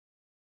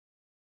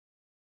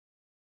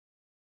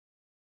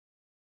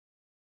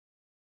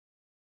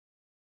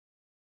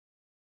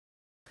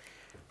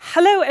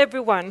Hello,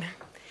 everyone.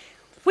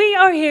 We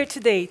are here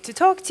today to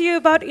talk to you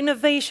about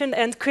innovation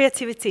and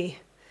creativity,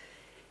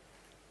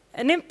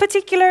 and in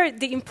particular,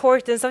 the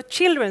importance of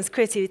children's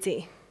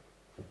creativity.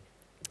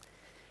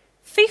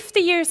 50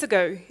 years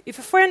ago, if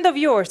a friend of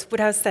yours would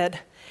have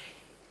said,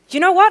 "You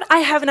know what,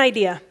 I have an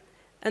idea,"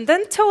 and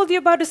then told you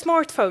about a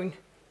smartphone,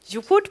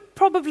 you would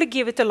probably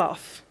give it a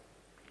laugh.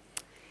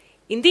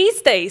 In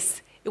these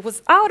days, it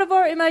was out of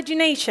our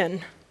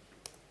imagination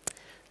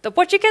that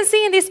what you can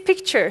see in this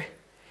picture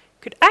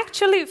could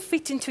actually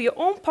fit into your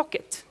own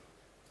pocket.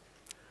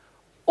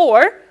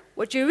 Or,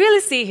 what you really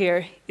see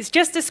here is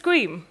just a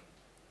screen,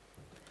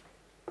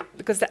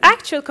 because the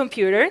actual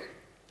computer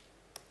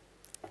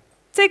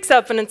takes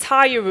up an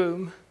entire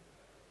room.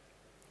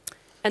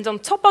 And on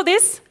top of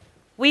this,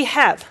 we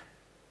have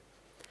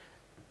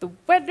the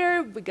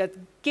weather, we got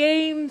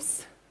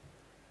games,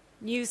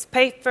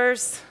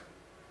 newspapers.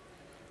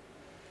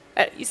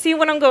 You see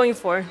what I'm going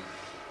for?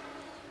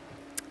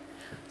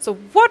 So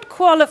what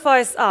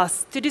qualifies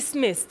us to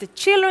dismiss the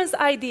children's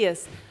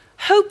ideas,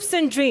 hopes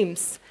and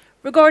dreams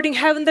regarding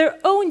having their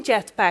own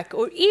jetpack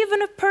or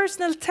even a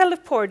personal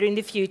teleporter in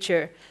the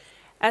future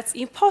as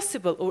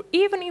impossible or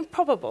even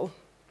improbable?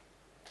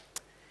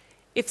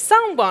 If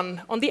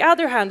someone, on the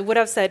other hand, would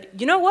have said,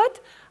 "You know what?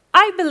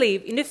 I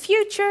believe in the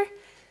future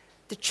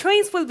the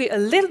trains will be a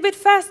little bit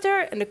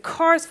faster and the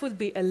cars will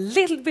be a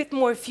little bit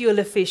more fuel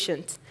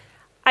efficient,"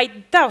 I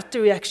doubt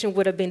the reaction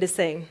would have been the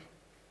same.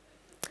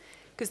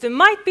 Because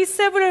there might be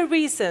several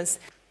reasons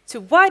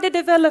to why the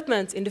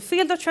development in the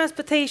field of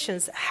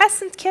transportation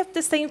hasn't kept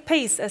the same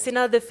pace as in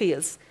other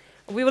fields.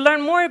 We will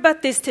learn more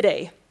about this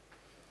today.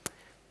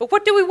 But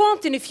what do we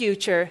want in the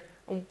future?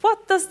 And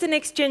what does the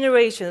next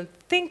generation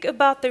think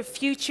about their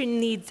future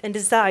needs and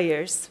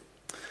desires?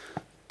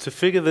 To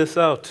figure this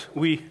out,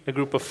 we, a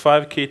group of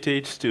 5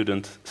 KTH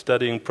students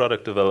studying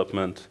product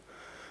development,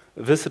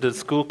 visited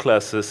school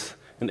classes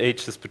in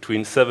ages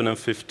between 7 and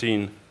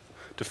 15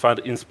 to find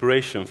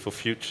inspiration for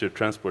future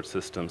transport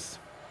systems.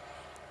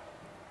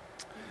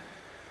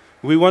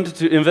 We wanted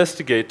to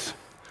investigate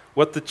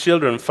what the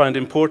children find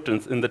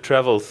important in their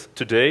travels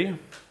today,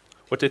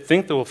 what they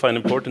think they will find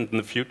important in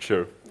the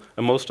future,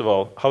 and most of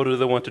all, how do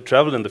they want to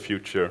travel in the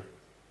future?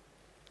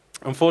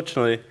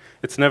 Unfortunately,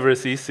 it's never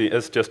as easy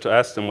as just to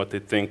ask them what they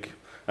think,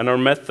 and our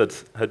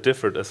methods had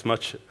differed as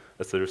much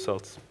as the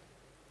results.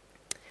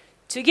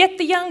 To get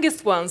the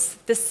youngest ones,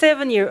 the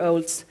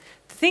 7-year-olds,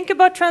 to think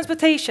about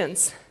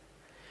transportations,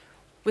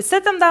 we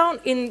set them down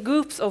in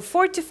groups of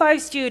 4 to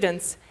 5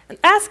 students and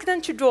asked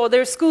them to draw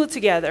their school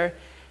together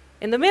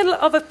in the middle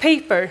of a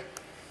paper,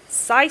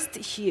 sized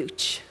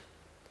huge.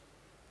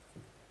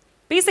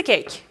 Piece of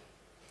cake.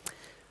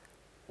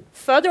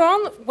 Further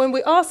on, when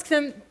we asked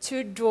them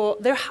to draw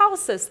their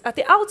houses at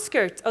the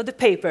outskirts of the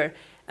paper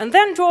and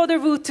then draw their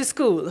route to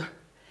school,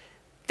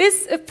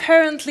 this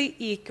apparently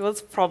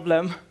equals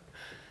problem.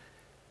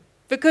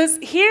 Because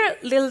here,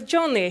 little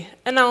Johnny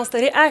announced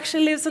that he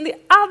actually lives on the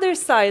other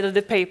side of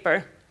the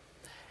paper.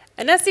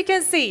 And as you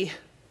can see,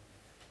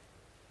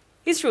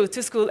 his route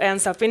to school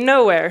ends up in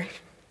nowhere.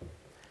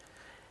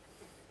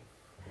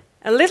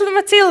 And little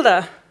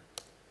Matilda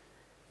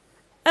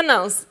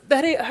announced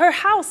that her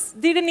house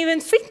didn't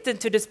even fit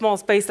into the small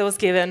space that was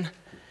given.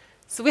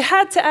 So we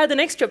had to add an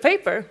extra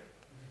paper.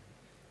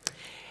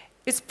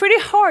 It's pretty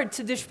hard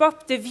to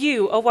disrupt the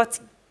view of what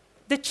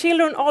the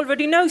children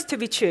already knows to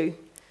be true.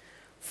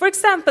 For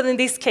example, in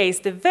this case,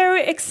 the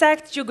very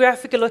exact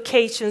geographical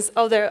locations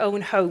of their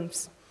own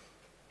homes.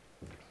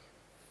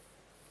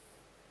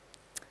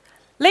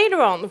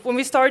 Later on, when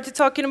we started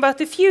talking about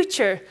the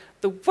future,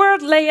 the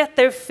world lay at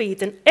their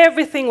feet and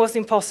everything was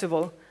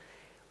impossible.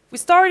 We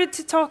started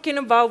to talking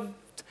about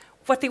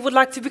what they would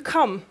like to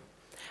become.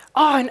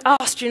 Oh, an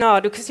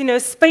astronaut, because, you know,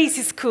 space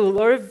is cool,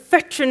 or a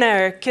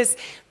veterinarian, because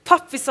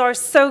puppies are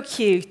so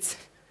cute.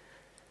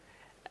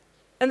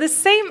 And the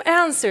same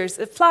answers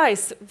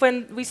applies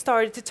when we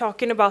started to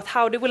talking about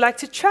how they would like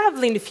to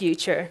travel in the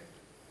future.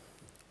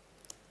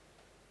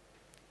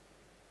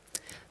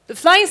 The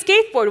flying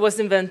skateboard was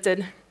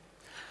invented.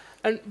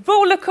 And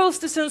roller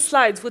coasters and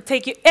slides would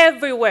take you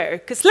everywhere,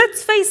 because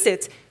let's face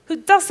it, who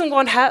doesn't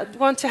want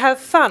to have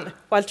fun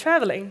while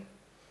traveling?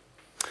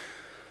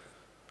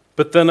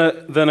 But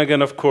then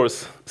again, of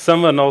course,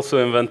 someone also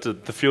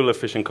invented the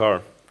fuel-efficient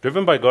car,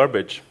 driven by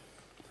garbage.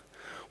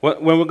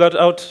 When we got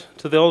out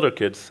to the older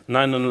kids,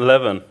 9 and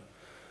 11,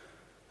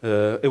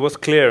 it was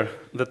clear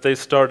that they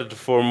started to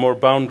form more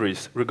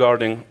boundaries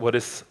regarding what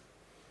is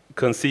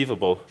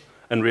conceivable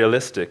and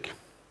realistic.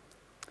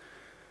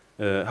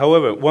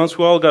 However, once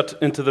we all got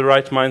into the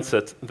right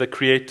mindset, the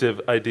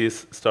creative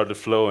ideas started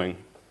flowing.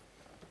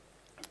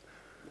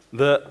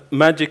 The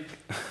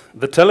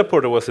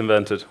teleporter was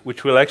invented,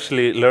 which we'll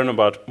actually learn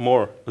about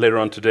more later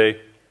on today.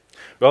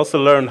 We also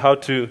learned how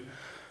to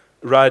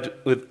ride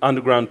with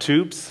underground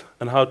tubes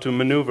and how to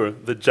maneuver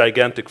the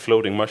gigantic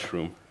floating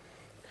mushroom.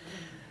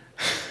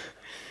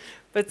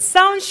 But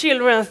some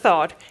children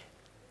thought,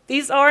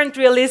 these aren't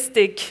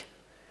realistic,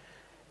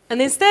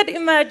 and instead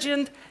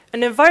imagined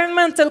an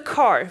environmental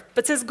car,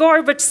 but since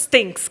garbage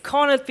stinks,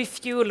 can't it be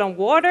fuel and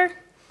water?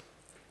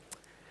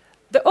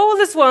 The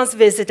oldest ones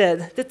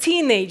visited, the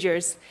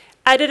teenagers,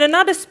 added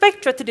another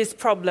spectra to this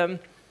problem,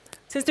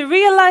 since they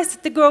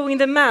realized the growing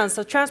demands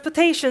of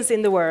transportations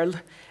in the world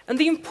and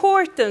the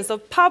importance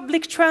of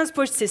public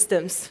transport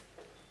systems.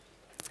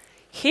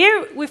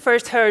 Here we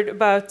first heard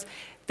about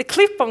the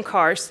clip-on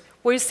cars,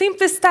 where you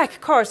simply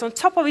stack cars on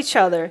top of each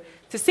other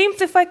to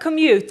simplify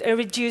commute and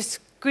reduce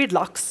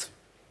gridlocks.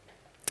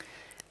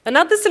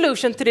 Another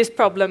solution to this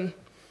problem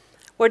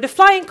were the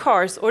flying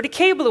cars or the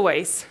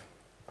cableways.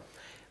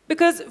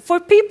 Because for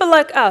people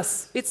like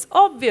us, it's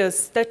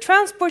obvious that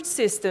transport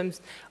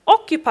systems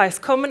occupy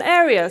common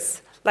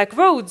areas like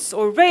roads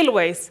or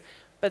railways,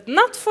 but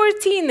not for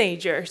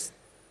teenagers.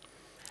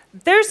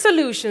 Their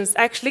solutions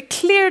actually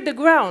clear the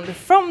ground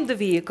from the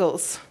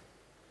vehicles.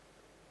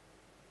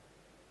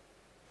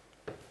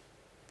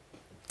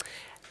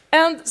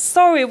 And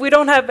sorry, we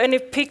don't have any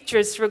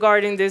pictures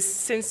regarding this,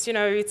 since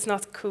it's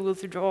not cool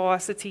to draw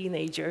as a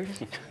teenager.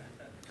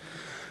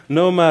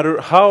 No matter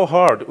how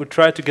hard we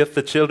try to get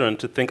the children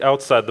to think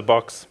outside the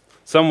box,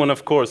 someone,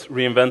 of course,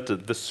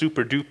 reinvented the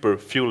super-duper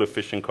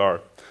fuel-efficient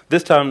car,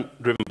 this time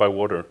driven by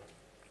water.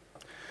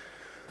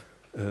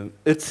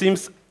 It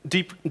seems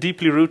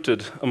deeply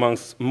rooted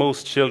amongst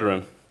most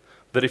children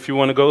that if you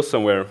want to go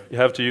somewhere, you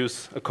have to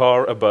use a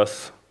car, a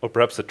bus, or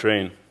perhaps a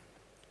train.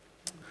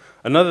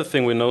 Another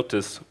thing we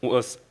noticed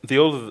was the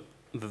older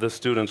the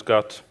students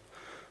got,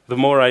 the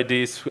more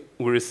ideas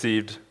we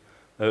received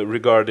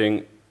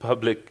regarding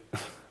public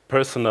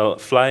personal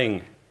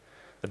flying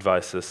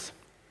advices.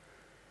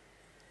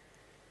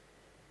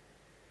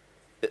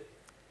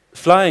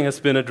 Flying has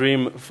been a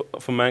dream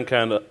for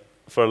mankind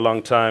for a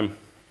long time,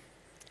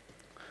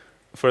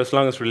 for as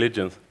long as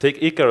religion.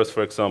 Take Icarus,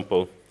 for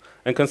example,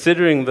 and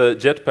considering the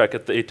jetpack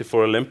at the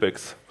 '84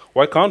 Olympics,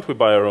 why can't we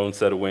buy our own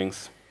set of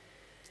wings?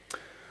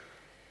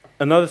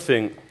 Another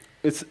thing,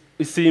 it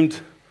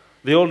seemed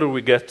the older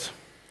we get,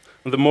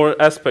 the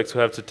more aspects we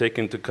have to take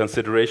into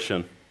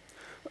consideration,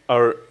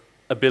 our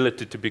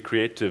ability to be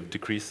creative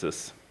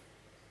decreases.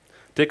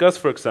 Take us,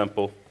 for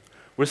example.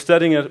 We're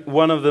studying at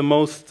one of the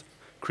most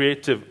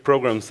creative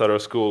programs at our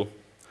school,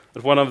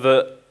 at one of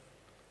the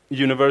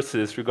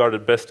universities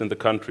regarded best in the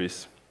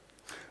countries.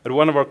 At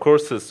one of our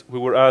courses, we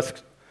were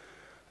asked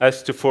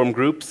to form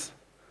groups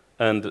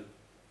and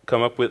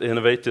come up with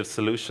innovative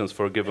solutions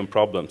for given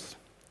problems.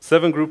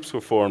 7 groups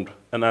were formed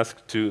and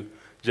asked to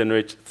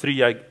generate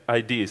 3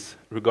 ideas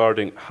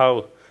regarding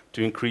how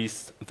to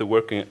increase the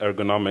working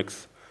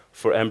ergonomics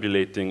for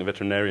ambulating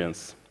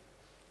veterinarians.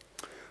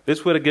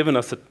 This would have given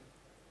us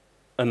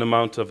an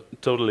amount of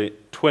totally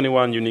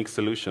 21 unique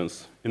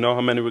solutions. You know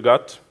how many we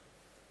got?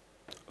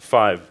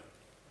 5.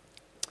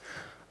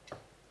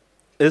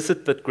 Is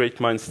it that great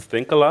minds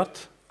think a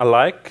lot,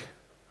 alike?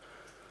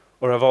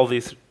 Or have all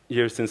these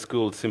years in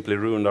school simply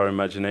ruined our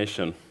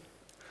imagination?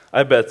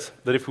 I bet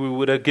that if we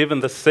would have given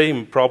the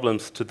same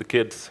problems to the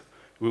kids,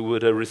 we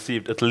would have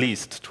received at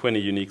least 20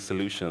 unique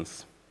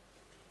solutions.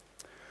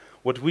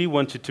 What we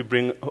want you to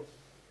bring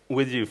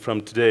with you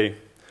from today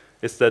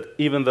is that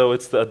even though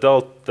it's the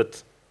adult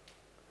that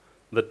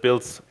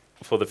builds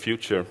for the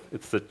future,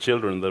 it's the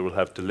children that will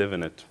have to live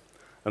in it,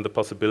 and the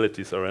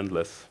possibilities are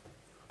endless.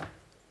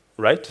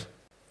 Right?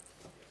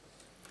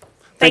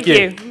 Thank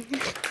you.